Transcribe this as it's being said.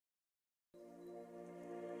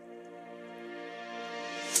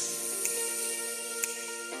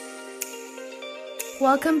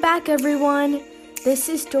Welcome back, everyone. This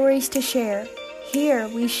is Stories to Share. Here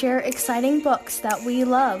we share exciting books that we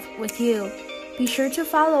love with you. Be sure to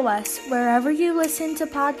follow us wherever you listen to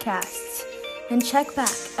podcasts and check back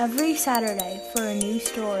every Saturday for a new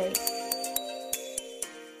story.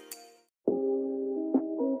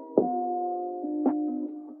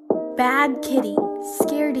 Bad Kitty,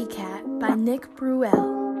 Scaredy Cat by Nick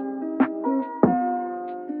Bruel.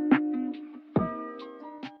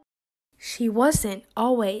 She wasn't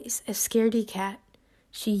always a scaredy cat.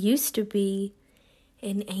 She used to be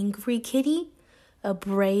an angry kitty, a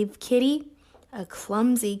brave kitty, a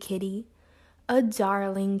clumsy kitty, a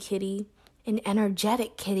darling kitty, an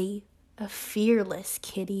energetic kitty, a fearless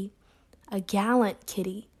kitty, a gallant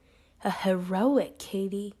kitty, a heroic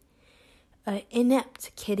kitty, an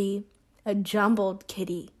inept kitty, a jumbled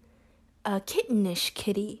kitty, a kittenish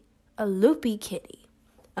kitty, a loopy kitty,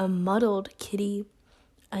 a muddled kitty,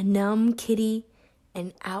 a numb kitty,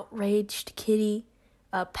 an outraged kitty,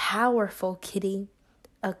 a powerful kitty,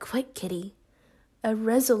 a quick kitty, a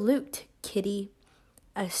resolute kitty,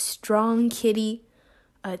 a strong kitty,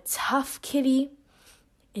 a tough kitty,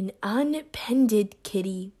 an unpended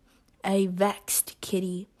kitty, a vexed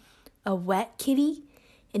kitty, a wet kitty,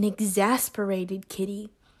 an exasperated kitty,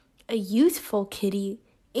 a youthful kitty,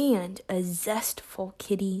 and a zestful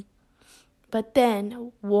kitty. But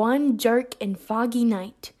then, one dark and foggy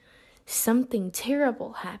night, something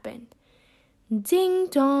terrible happened. Ding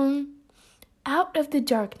dong! Out of the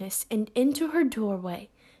darkness and into her doorway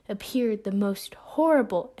appeared the most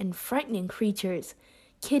horrible and frightening creatures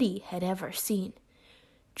Kitty had ever seen.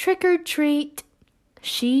 Trick or treat!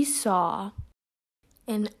 She saw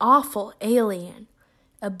an awful alien,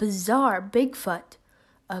 a bizarre Bigfoot,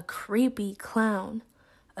 a creepy clown,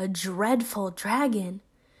 a dreadful dragon,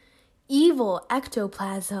 evil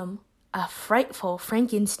ectoplasm, a frightful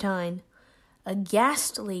Frankenstein, a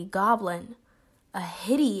ghastly goblin, a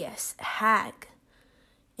hideous hag,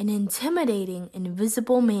 an intimidating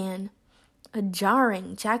invisible man, a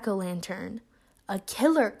jarring jack-o'-lantern, a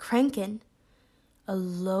killer kraken, a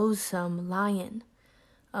loathsome lion,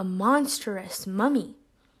 a monstrous mummy,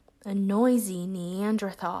 a noisy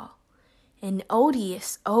Neanderthal, an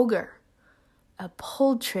odious ogre, a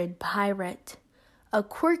putrid pirate, a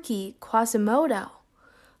quirky Quasimodo,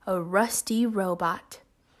 a rusty robot,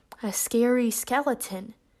 a scary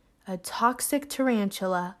skeleton, a toxic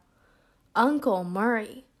tarantula, Uncle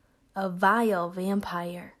Murray, a vile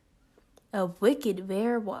vampire, a wicked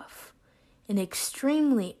werewolf, an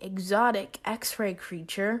extremely exotic X-ray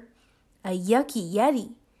creature, a yucky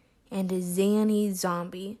yeti, and a zany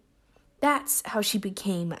zombie. That's how she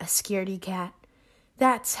became a scaredy cat.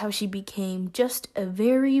 That's how she became just a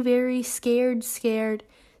very, very scared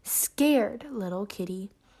little kitty.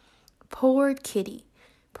 Poor kitty.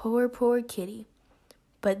 Poor kitty.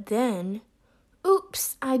 But then,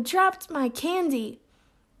 oops, I dropped my candy.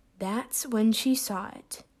 That's when she saw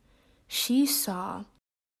it. She saw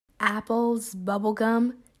apples,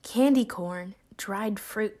 bubblegum, candy corn, dried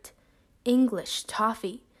fruit, English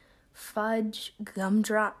toffee, fudge,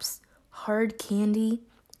 gumdrops, hard candy,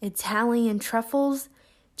 Italian truffles,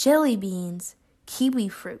 jelly beans, kiwi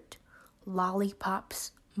fruit,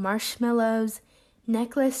 lollipops, marshmallows,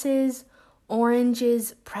 necklaces,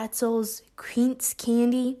 oranges, pretzels, quince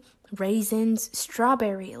candy, raisins,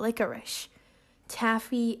 strawberry licorice,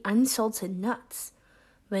 taffy, unsalted nuts,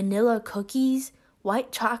 vanilla cookies,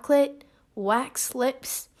 white chocolate, wax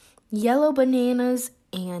lips, yellow bananas,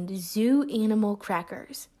 and zoo animal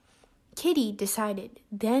crackers. Kitty decided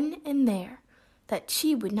then and there that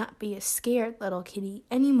she would not be a scared little kitty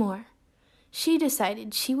anymore. She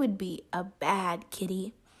decided she would be a bad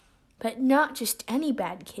kitty, but not just any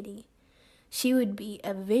bad kitty. She would be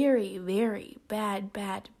a very, very bad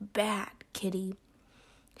kitty.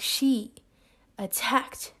 She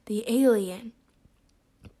attacked the alien,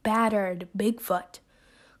 battered Bigfoot,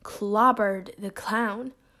 clobbered the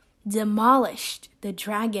clown, demolished the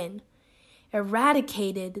dragon,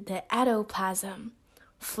 eradicated the ectoplasm,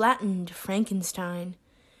 flattened Frankenstein,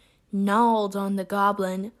 gnawed on the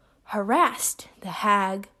goblin, harassed the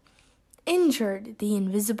hag, injured the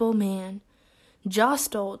invisible man,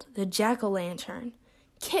 jostled the jack-o'-lantern,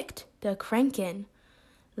 kicked the kraken,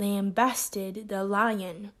 lambasted the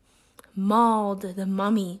lion, mauled the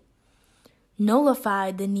mummy,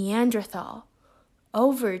 nullified the Neanderthal,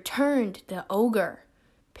 overturned the ogre,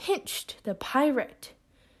 pinched the pirate,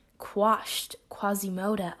 quashed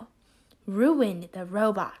Quasimodo, ruined the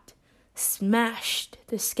robot, smashed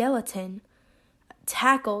the skeleton,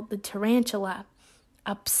 tackled the tarantula,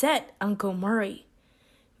 upset Uncle Murray,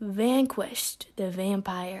 vanquished the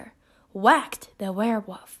vampire, whacked the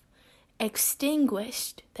werewolf,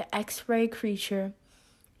 extinguished the X-ray creature,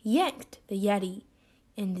 yanked the Yeti,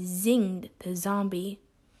 and zinged the zombie.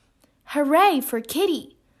 Hooray for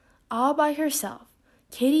Kitty! All by herself,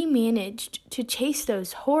 Kitty managed to chase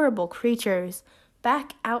those horrible creatures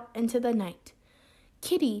back out into the night.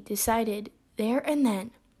 Kitty decided there and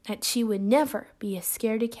then that she would never be a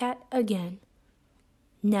scaredy cat again.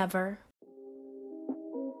 Never.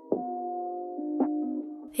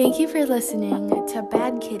 Thank you for listening to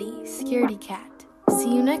Bad Kitty, Scaredy Cat.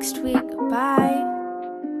 See you next week. Bye.